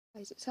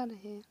guys, it's Anna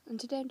here, and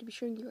today I'm going to be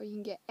showing you how you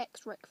can get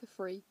xRec for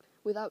free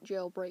without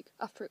jailbreak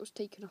after it was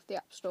taken off the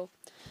App Store.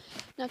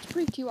 Now, to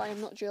prove to you I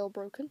am not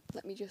jailbroken,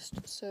 let me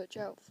just search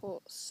out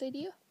for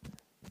Cydia.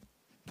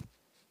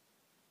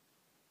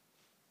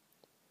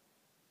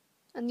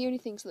 And the only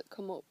things that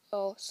come up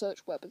are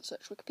search web and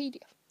search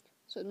Wikipedia.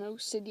 So no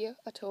Cydia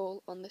at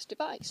all on this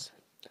device.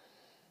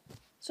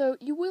 So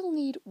you will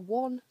need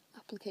one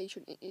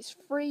application. It is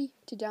free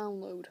to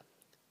download.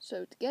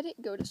 So to get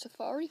it, go to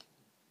Safari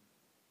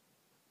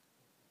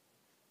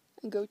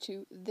and go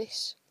to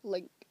this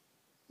link,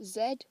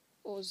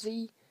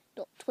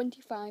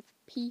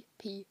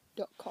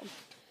 z.25pp.com.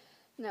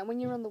 Now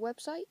when you're on the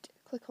website,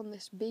 click on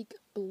this big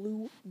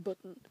blue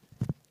button.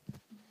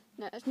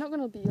 Now it's not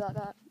going to be like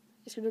that,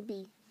 it's going to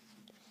be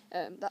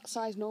that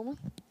size normally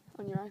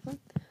on your iPhone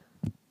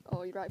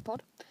or your iPod,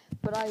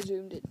 but I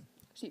zoomed in.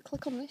 So you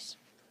click on this,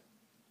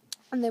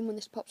 and then when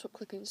this pops up,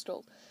 click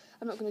install.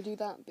 I'm not going to do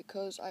that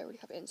because I already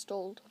have it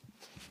installed.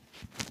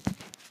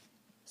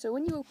 So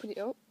when you open it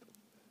up,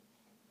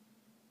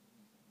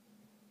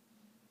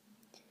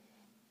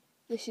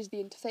 this is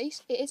the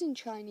interface. It is in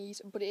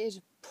Chinese, but it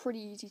is pretty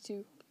easy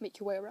to make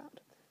your way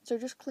around. So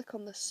just click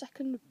on the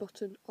second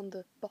button on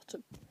the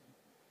bottom,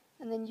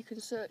 and then you can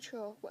search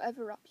for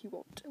whatever app you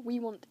want. We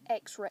want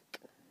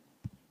xRec.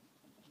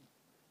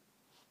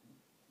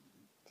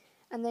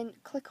 And then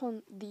click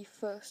on the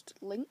first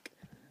link,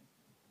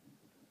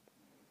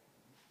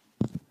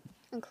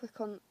 and click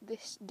on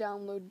this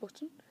download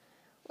button.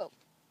 Well,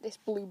 this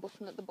blue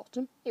button at the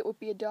bottom. It would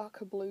be a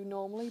darker blue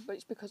normally, but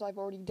it's because I've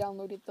already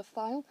downloaded the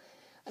file,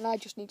 and I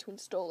just need to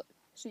install it.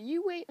 So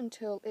you wait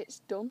until it's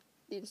done,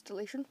 the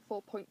installation,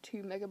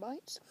 4.2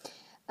 megabytes,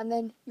 and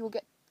then you'll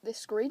get this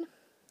screen,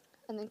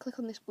 and then click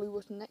on this blue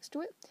button next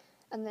to it,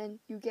 and then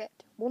you get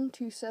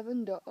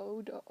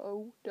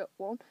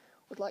 127.0.0.1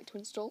 would like to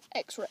install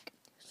xRec.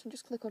 So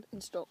just click on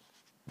install.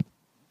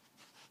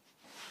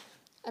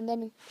 And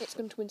then it's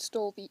going to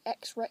install the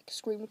xRec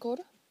screen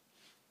recorder.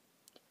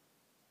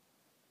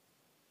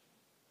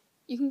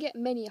 You can get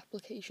many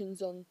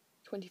applications on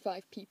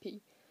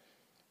 25pp.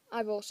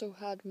 I've also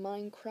had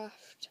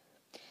Minecraft.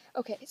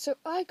 Okay, so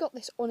I got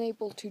this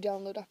unable to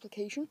download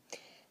application.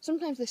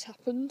 Sometimes this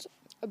happens,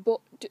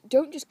 but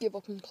don't just give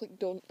up and click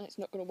done and it's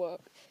not going to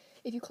work.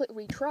 If you click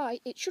retry,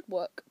 it should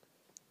work.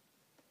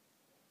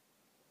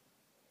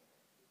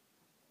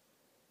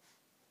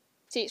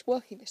 See, it's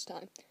working this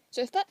time.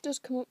 So if that does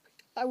come up,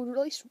 I would at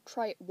least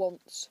try it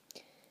once.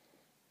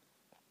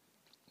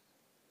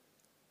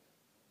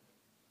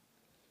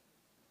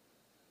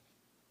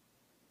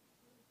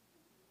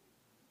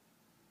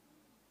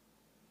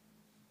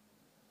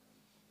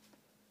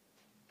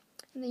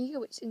 And there you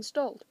go, it's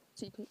installed.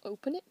 So you can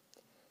open it.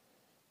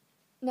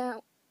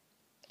 Now,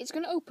 it's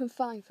going to open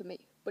fine for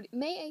me, but it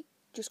may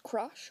just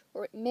crash,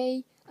 or it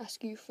may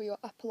ask you for your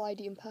Apple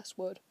ID and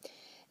password.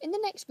 In the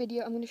next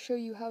video, I'm going to show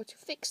you how to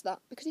fix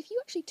that, because if you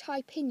actually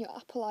type in your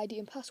Apple ID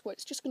and password,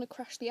 it's just going to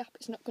crash the app,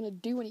 it's not going to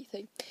do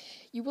anything.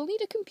 You will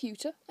need a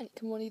computer, and it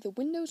can run either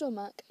Windows or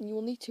Mac, and you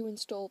will need to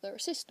install their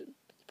assistant.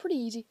 It's pretty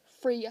easy,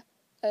 free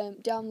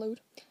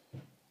download,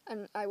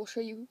 and I will show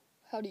you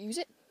how to use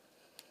it.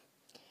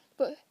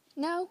 But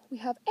now we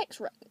have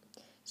xRec,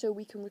 so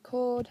we can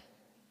record,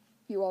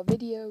 view our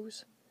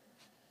videos,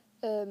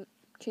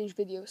 change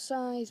video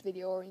size,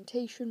 video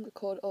orientation,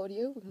 record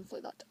audio, we can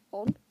flick that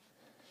on.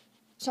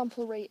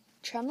 Sample rate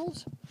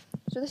channels.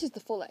 So this is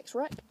the full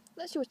xRec.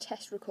 Let's do a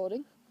test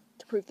recording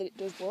to prove that it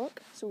does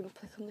work. So we're going to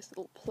click on this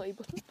little play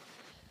button.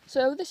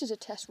 So this is a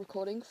test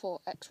recording for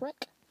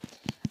xRec.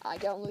 I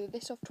downloaded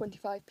this off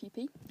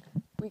 25pp.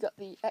 We got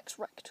the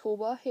xRec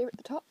toolbar here at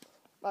the top.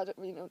 I don't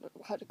really know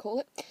how to call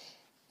it.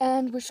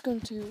 And we're just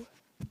going to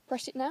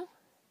press it now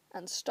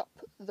and stop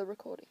the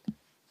recording.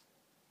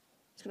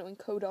 It's going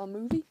to encode our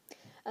movie.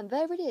 And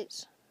there it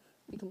is.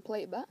 We can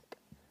play it back.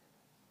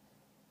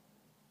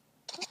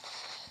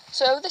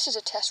 So this is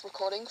a test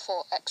recording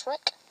for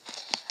xRec.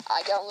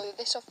 I downloaded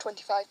this off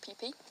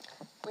 25pp.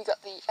 We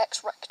got the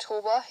xRec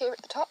toolbar here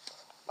at the top.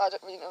 I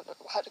don't really know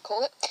how to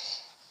call it.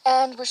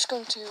 And we're just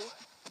going to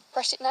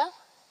press it now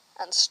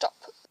and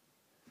stop.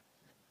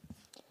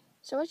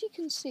 So as you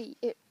can see,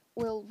 it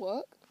will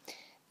work.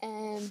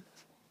 And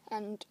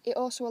it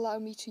also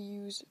allowed me to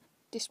use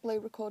display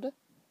recorder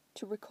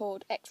to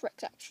record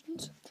xRec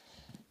actions.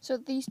 So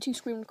these two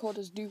screen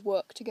recorders do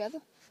work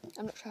together.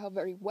 I'm not sure how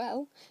very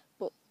well,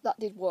 but that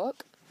did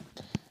work.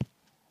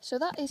 So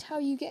that is how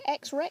you get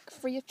xRec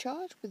free of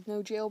charge with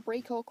no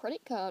jailbreak or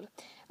credit card.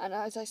 And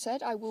as I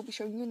said, I will be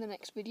showing you in the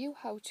next video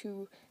how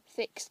to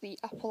fix the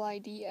Apple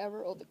ID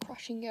error or the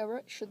crashing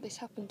error should this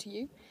happen to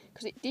you,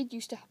 because it did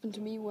used to happen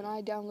to me when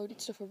I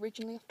downloaded stuff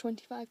originally off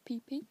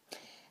 25pp.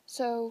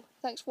 So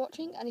thanks for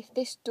watching, and if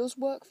this does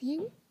work for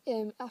you,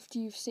 after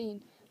you've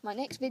seen my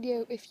next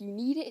video, if you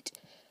need it,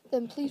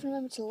 then please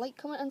remember to like,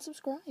 comment and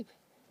subscribe.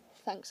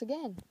 Thanks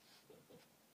again.